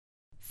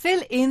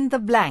Fill in the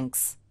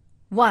blanks.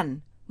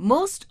 1.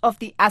 Most of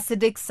the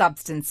acidic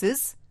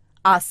substances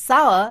are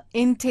sour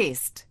in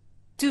taste.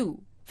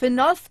 2.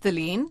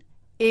 Phenolphthalein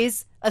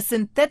is a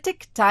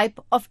synthetic type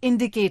of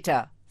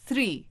indicator.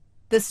 3.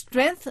 The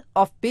strength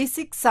of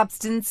basic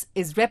substance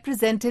is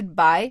represented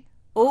by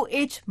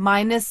OH-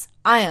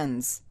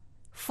 ions.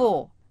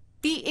 4.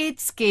 pH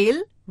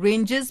scale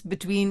ranges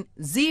between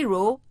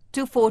 0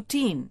 to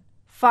 14.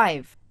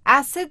 5.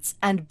 Acids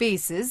and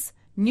bases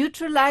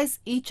neutralize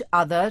each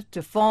other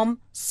to form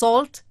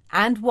salt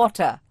and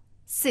water.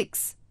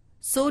 6.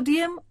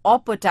 Sodium or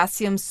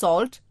potassium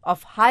salt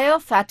of higher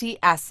fatty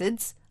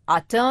acids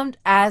are termed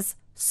as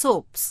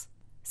soaps.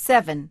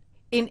 7.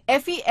 In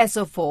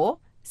FeSO4,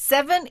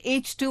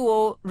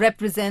 7H2O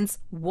represents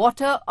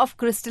water of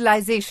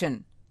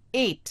crystallization.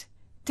 8.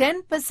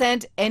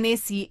 10%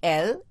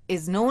 NaCl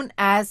is known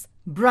as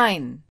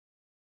brine.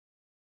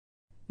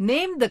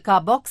 Name the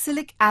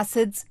carboxylic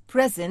acids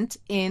present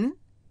in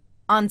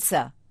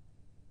answer.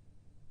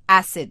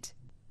 Acid.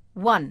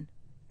 1.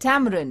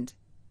 Tamarind,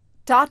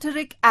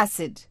 tartaric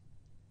acid.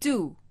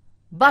 2.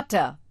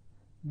 Butter,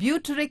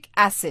 butyric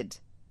acid.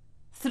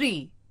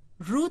 3.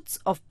 Roots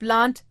of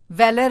plant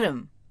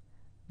valerum,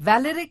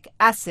 valeric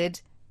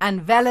acid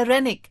and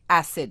valerianic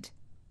acid.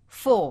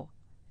 4.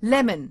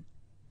 Lemon,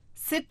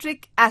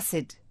 citric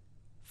acid.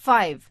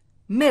 5.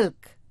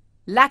 Milk,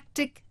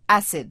 lactic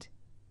acid.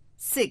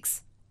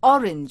 6.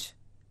 Orange,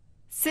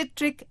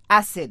 citric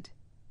acid.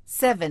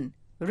 7.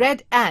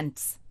 Red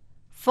ants,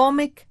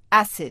 formic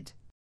acid.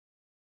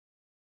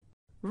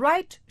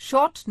 Write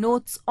short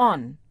notes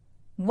on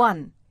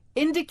 1.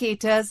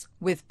 Indicators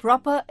with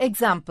proper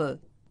example.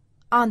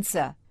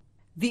 Answer.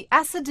 The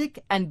acidic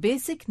and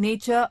basic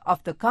nature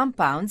of the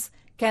compounds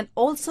can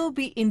also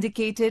be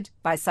indicated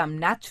by some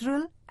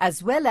natural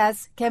as well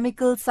as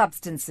chemical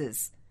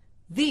substances.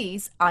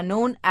 These are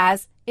known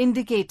as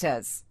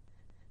indicators.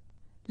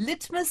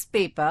 Litmus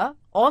paper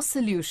or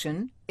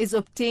solution is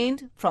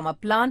obtained from a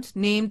plant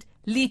named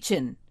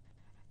lichen.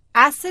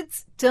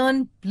 Acids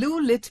turn blue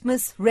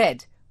litmus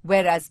red,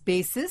 whereas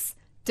bases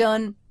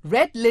turn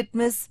red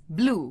litmus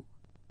blue.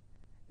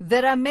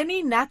 There are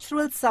many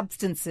natural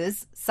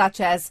substances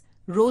such as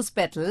rose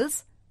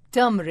petals,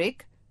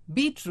 turmeric,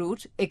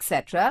 beetroot,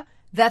 etc.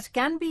 that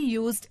can be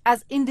used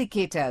as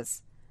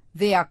indicators.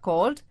 They are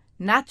called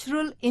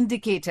natural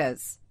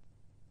indicators.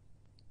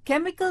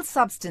 Chemical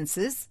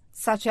substances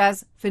such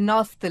as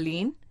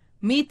phenolphthalein,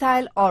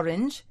 methyl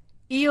orange,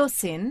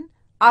 eosin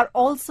are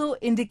also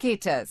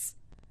indicators.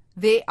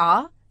 They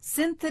are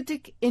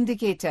synthetic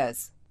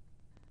indicators.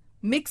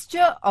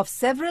 Mixture of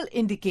several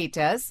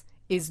indicators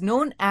is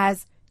known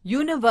as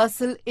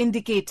universal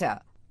indicator.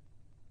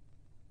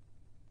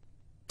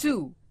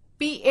 2.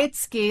 pH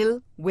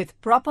scale with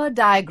proper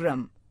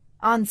diagram.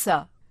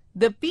 Answer.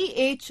 The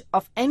pH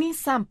of any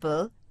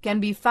sample can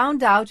be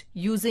found out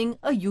using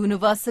a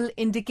universal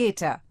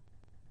indicator.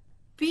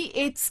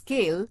 pH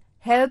scale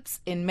helps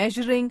in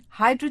measuring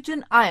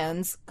hydrogen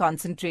ions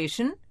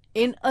concentration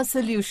in a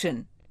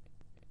solution.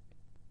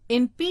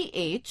 In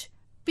pH,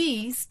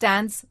 P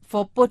stands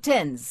for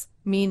potens,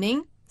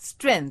 meaning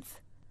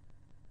strength.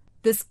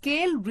 The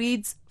scale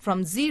reads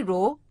from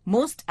 0,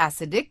 most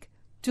acidic,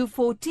 to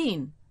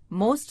 14,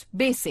 most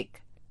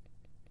basic.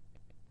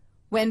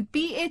 When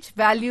pH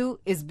value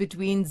is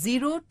between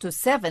 0 to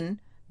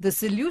 7, the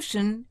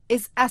solution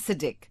is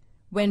acidic.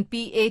 When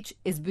pH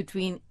is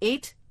between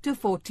 8 to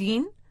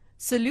 14,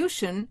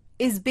 solution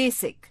is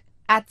basic.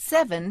 At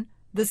 7,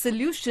 the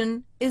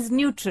solution is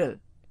neutral.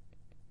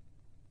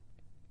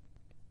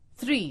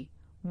 3.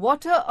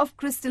 Water of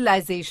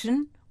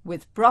crystallization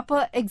with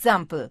proper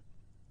example.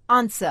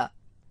 Answer.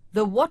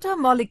 The water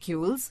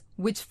molecules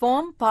which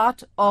form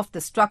part of the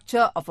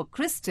structure of a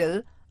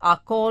crystal are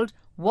called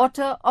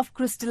water of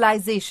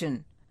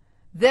crystallization.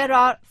 There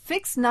are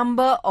fixed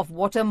number of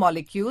water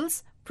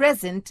molecules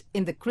present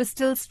in the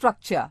crystal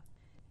structure.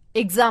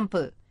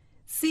 Example: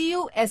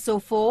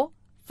 CuSO4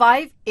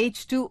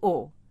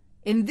 5H2O.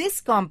 In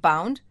this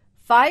compound,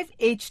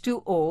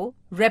 5H2O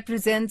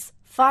represents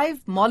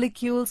 5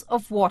 molecules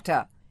of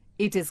water.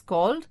 It is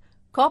called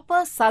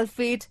copper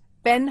sulfate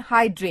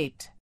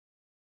penhydrate.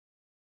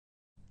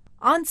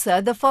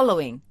 Answer the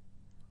following.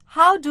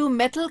 How do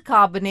metal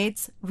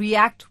carbonates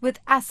react with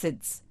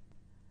acids?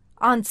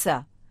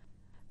 Answer.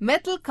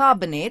 Metal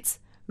carbonates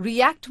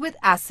react with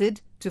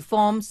acid to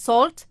form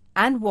salt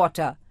and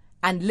water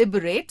and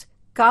liberate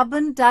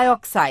carbon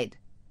dioxide.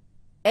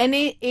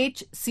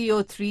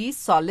 NaHCO3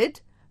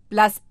 solid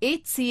plus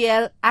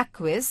HCl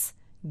aqueous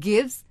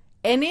gives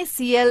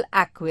NaCl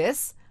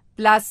aqueous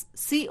plus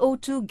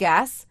CO2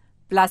 gas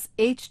plus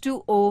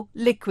H2O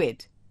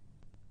liquid.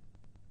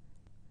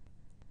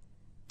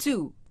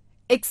 2.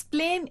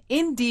 Explain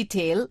in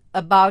detail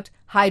about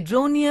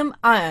hydronium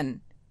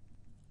ion.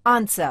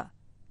 Answer.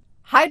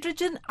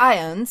 Hydrogen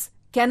ions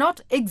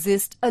cannot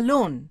exist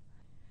alone.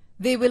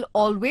 They will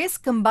always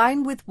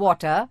combine with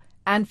water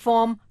and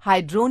form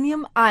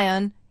hydronium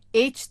ion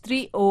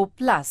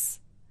H3O+.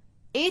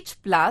 H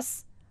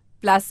plus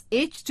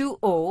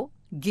H2O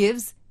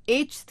gives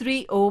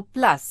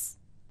H3O+.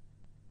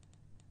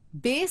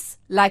 Base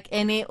like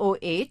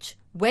NaOH,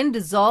 when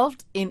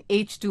dissolved in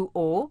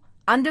H2O,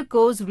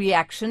 undergoes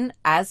reaction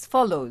as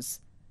follows.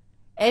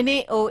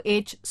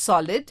 NaOH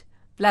solid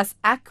plus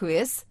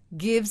aqueous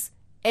gives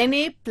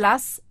Na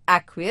plus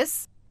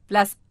aqueous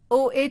plus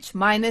OH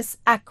minus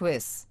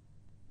aqueous.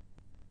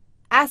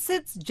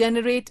 Acids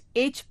generate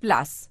H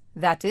plus,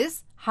 that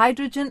is,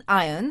 hydrogen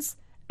ions,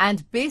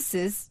 and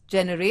bases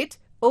generate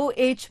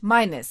OH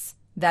minus,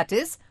 that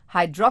is,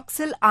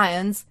 hydroxyl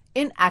ions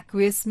in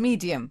aqueous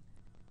medium.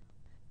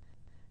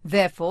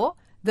 Therefore,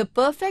 the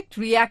perfect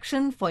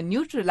reaction for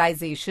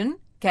neutralization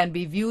can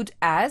be viewed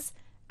as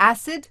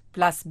acid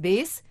plus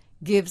base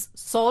gives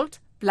salt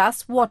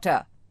plus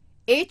water.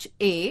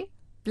 Ha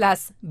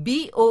plus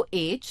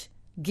BOH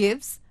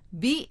gives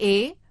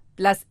Ba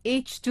plus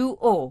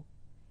H2O.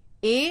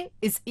 A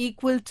is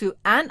equal to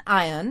an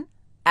ion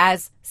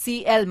as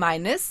Cl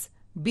minus,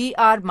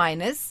 Br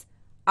minus,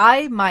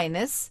 I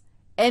minus,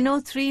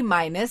 NO3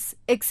 minus,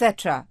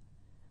 etc.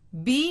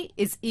 B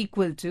is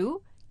equal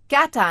to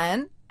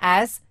cation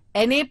as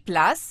Na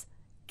plus,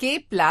 K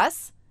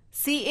plus,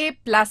 Ca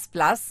plus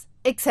plus,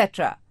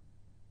 etc.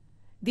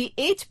 The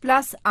H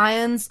plus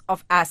ions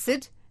of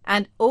acid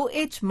and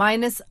OH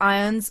minus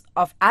ions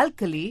of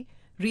alkali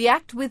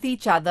react with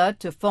each other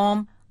to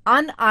form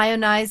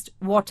unionized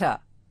water.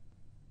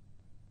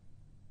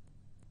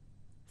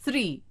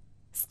 3.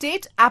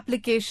 State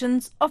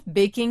applications of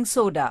baking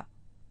soda.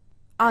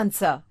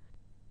 Answer.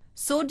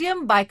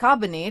 Sodium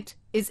bicarbonate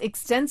is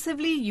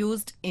extensively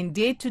used in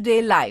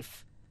day-to-day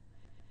life.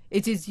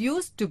 It is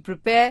used to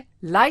prepare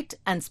light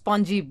and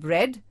spongy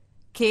bread,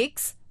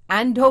 cakes,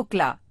 and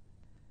dhokla.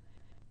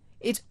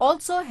 It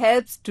also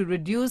helps to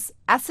reduce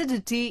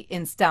acidity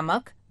in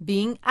stomach,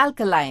 being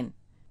alkaline.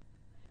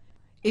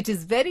 It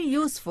is very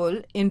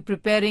useful in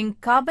preparing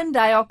carbon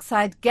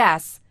dioxide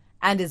gas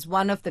and is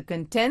one of the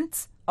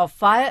contents of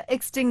fire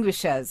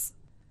extinguishers.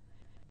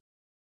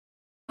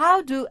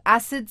 How do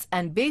acids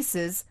and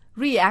bases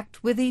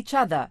react with each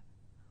other?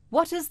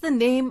 What is the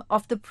name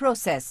of the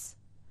process?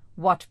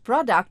 What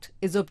product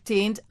is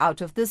obtained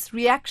out of this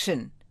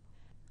reaction?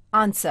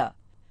 Answer.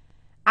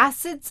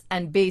 Acids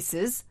and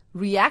bases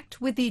react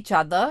with each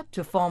other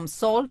to form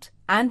salt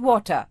and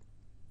water.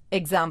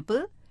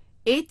 Example,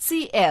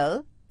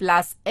 HCl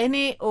plus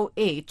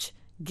NaOH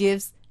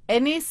gives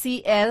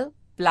NaCl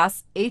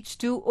plus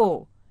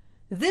H2O.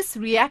 This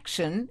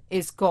reaction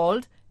is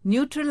called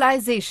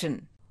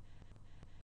neutralization.